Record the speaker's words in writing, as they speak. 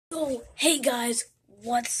Hey guys,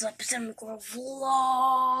 what's up? It's Emicor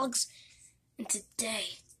Vlogs, and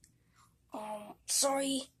today,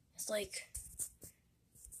 sorry, it's like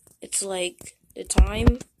the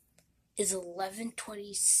time is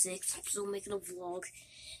 11:26. I'm still making a vlog.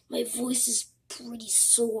 My voice is pretty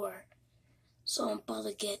sore, so I'm about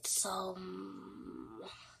to get some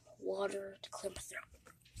water to clear my throat.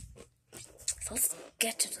 So let's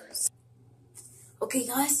get to this. Okay,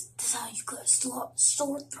 guys, this is how you get a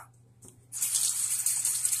sore throat.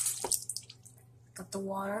 Got the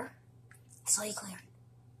water. That's how you clear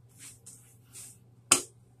it.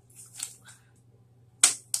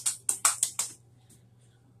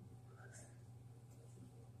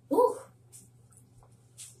 Ooh.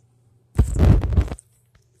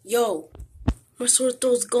 Yo, my sore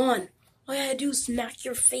throat's gone. All you gotta do is smack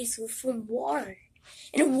your face with some water,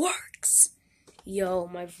 and it works. Yo,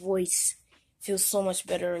 my voice feels so much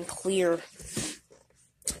better and clear.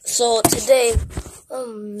 So today,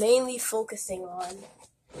 I'm mainly focusing on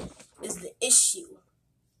is the issue.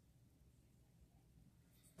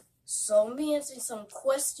 So I'm gonna be answering some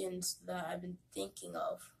questions that I've been thinking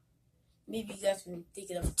of. Maybe you guys have been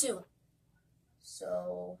thinking of too.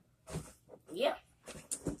 So, yeah.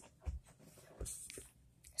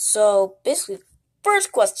 So, basically,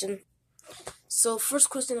 first question I've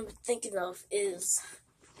been thinking of is,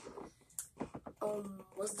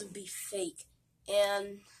 was the beef fake?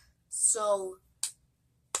 And so,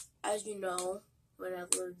 as you know, when I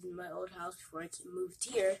lived in my old house before I moved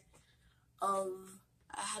here, I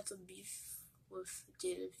had some beef with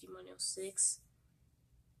JW106,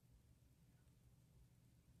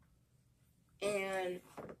 and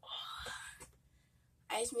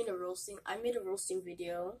I made a roasting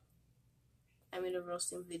video,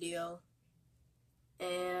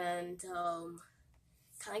 and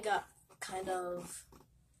kind of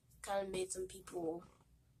made some people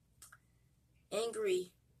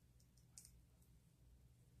angry,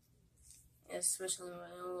 especially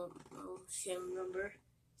my own family member,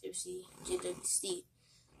 JWC.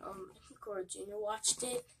 Cora Jr. watched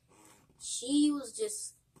it. She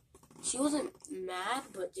wasn't mad,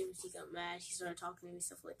 but JWC got mad. She started talking to me,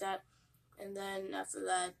 stuff like that. And then after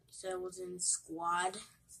that, he said I wasn't in his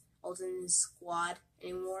squad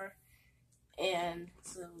anymore. And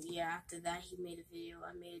so, yeah, after that, he made a video.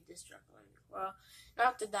 I made a diss track on him. Well, and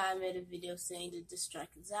after that, I made a video saying the diss track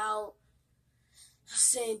is out.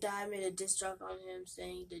 I made a diss track on him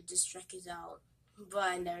saying the diss track is out. But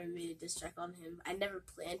I never made a diss track on him. I never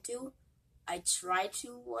planned to. I tried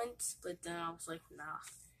to once, but then I was like, nah.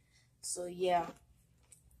 So, yeah.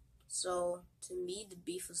 So, to me, the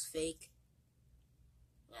beef was fake.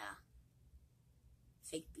 Yeah.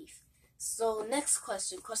 Fake beef. So, next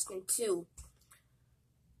question. Question 2.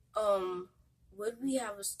 Would we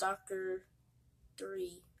have a Stalker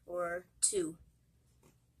 3 or 2?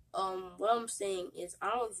 What I'm saying is, I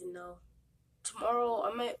don't even know. Tomorrow, I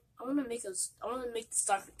want to make the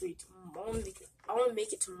Stalker 3. I want to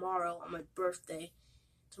make it tomorrow on my birthday.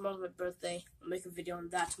 Tomorrow's my birthday. I'll make a video on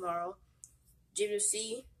that tomorrow.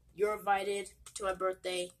 JWC, you're invited to my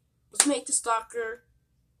birthday. Let's make the Stalker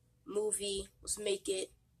movie. Let's make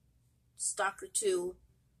it Stalker 2.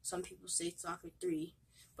 Some people say Stalker 3.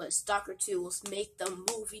 But Stalker 2, let's make the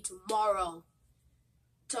movie tomorrow.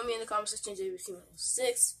 Tell me in the comment section,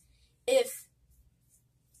 JWC106, if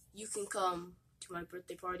you can come to my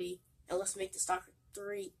birthday party. And let's make the Stalker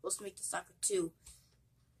 3. Let's make the Stalker 2.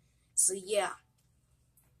 So, yeah.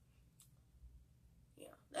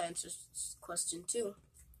 That answers question 2.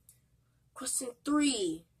 Question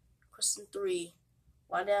 3.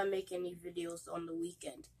 Why did I make any videos on the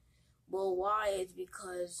weekend? Well, why is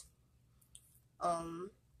because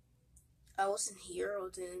I wasn't here.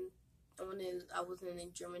 I wasn't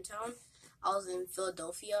in Germantown. I was in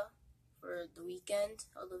Philadelphia for the weekend.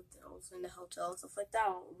 I was in the hotel and stuff like that.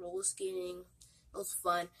 Roller skating. It was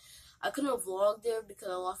fun. I couldn't vlog there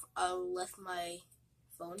because I left my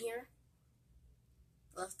phone here.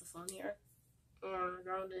 Left the phone here. And the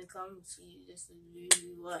girl didn't come. She just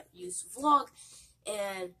used to vlog,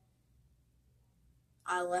 and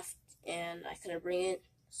I left, and I couldn't bring it.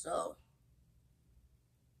 So,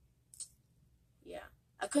 yeah,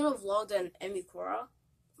 I couldn't have vlogged on Emicora,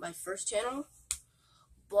 my first channel,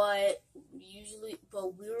 but we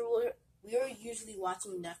were usually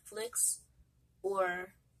watching Netflix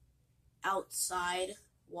or outside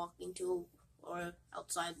walking to or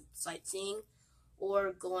outside sightseeing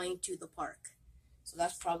or going to the park. So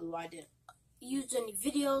that's probably why I didn't use any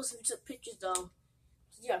videos. We took pictures though.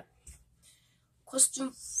 Yeah.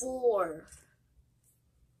 Question 4.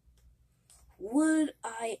 Would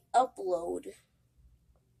I upload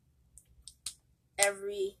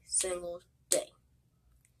every single day.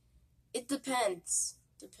 It depends.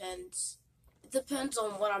 It depends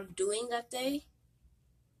on what I'm doing that day,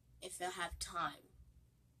 if I have time.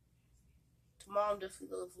 Tomorrow I'm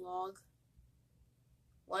definitely gonna vlog.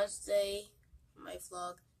 Wednesday, I might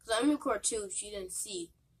vlog. Because I'm in court too, if you didn't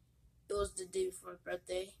see. It was the day before my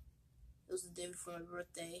birthday.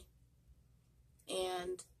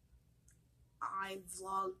 And I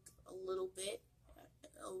vlogged a little bit.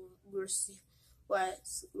 We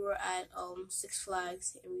were at Six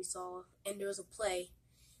Flags, and there was a play.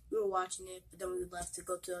 We were watching it, but then we left to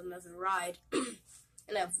go to another ride,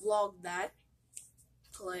 and I vlogged that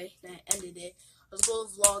play, and I ended it. I was going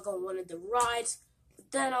to vlog on one of the rides,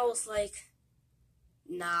 but then I was like,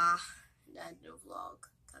 nah, I didn't vlog.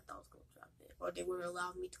 I thought I was going to drop it, or they wouldn't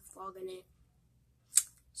allow me to vlog in it.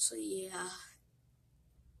 So yeah.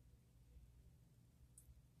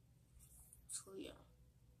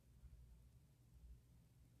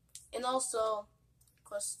 And also,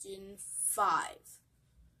 question 5.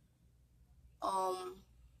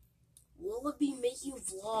 Will I be making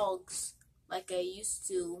vlogs like I used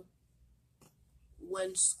to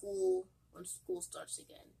when school starts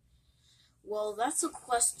again? Well, that's a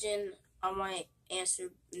question I might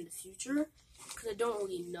answer in the future, because I don't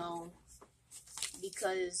really know,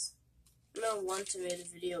 because I wanted to make a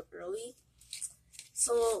video early.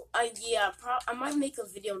 So, I might make a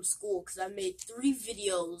video in school, because I made 3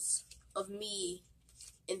 videos of me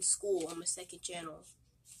in school on my second channel.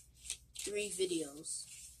 3 videos.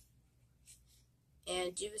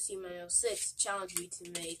 And JVC906 challenged me to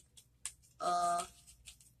make a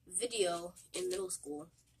video in middle school.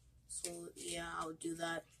 So, yeah, I would do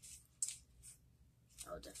that.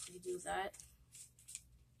 I would definitely do that.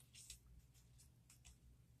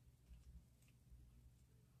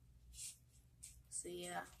 So,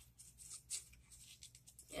 yeah.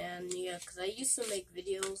 And, yeah, because I used to make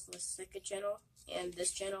videos on the second channel and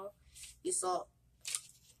this channel. You saw,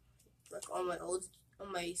 like, on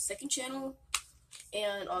my second channel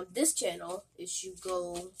and on this channel, if you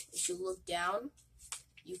look down,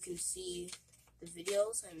 you can see the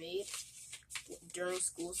videos I made during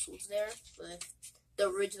school there with the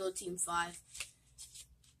original Team 5.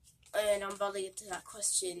 And I'm about to get to that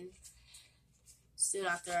question soon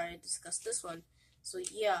after I discuss this one. So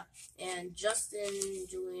yeah, and Justin,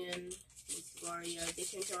 Julian, Maria, they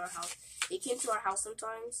came to our house. They came to our house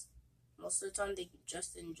sometimes. Most of the time,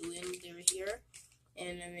 Justin and Julian, they were here.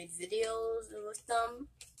 And I made videos with them,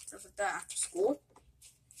 stuff like that, after school,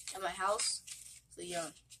 at my house. So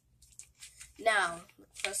yeah. Now, the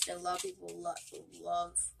question a lot of people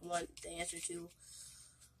want the answer to.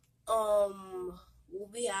 Will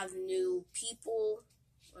we have new people?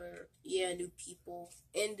 New people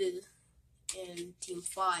in Team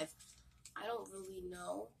 5. I don't really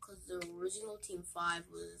know, because the original Team 5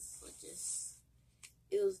 was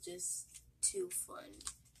just too fun.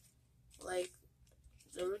 Like,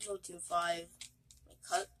 the original Team 5,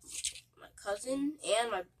 my cousin,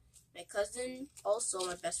 and my cousin, also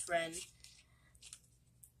my best friend,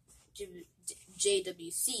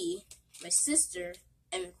 JWC, my sister,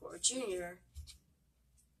 Emmett Cora Jr.,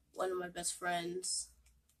 one of my best friends,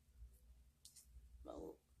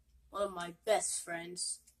 one of my best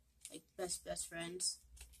friends, like best friends,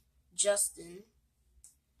 Justin,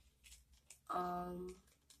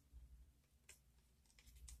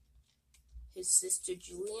 his sister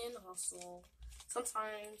Julian, also,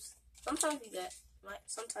 sometimes you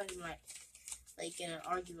might like get in an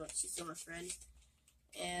argument. She's still my friend,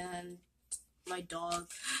 and my dog,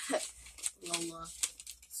 Lola.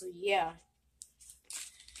 So yeah.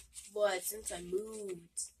 But since I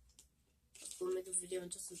moved, I was gonna make a video on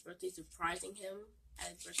Justin's birthday, surprising him at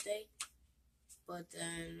his birthday. But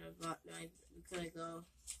then we couldn't go.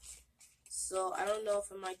 So I don't know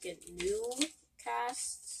if I might get new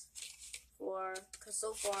casts because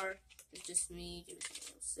so far it's just me,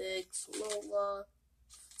 JV6, Lola,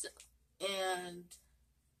 and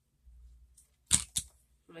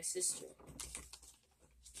my sister.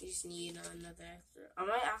 We just need another actor. I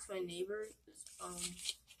might ask my neighbor,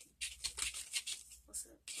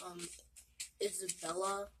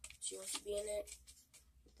 Isabella, she wants to be in it,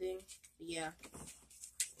 I think. Yeah.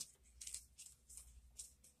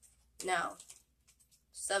 Now,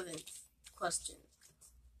 7th question.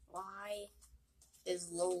 Why is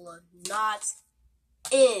Lola not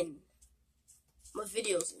in my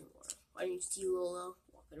videos anymore? Why don't you see Lola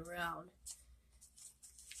walking around?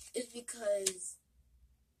 It's because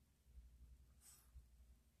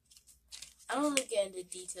I don't want to get into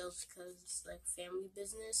details because it's like family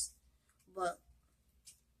business, but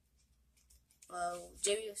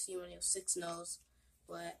JVC 106 knows,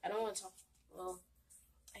 but I don't want to talk, well,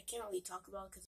 I can't really talk about because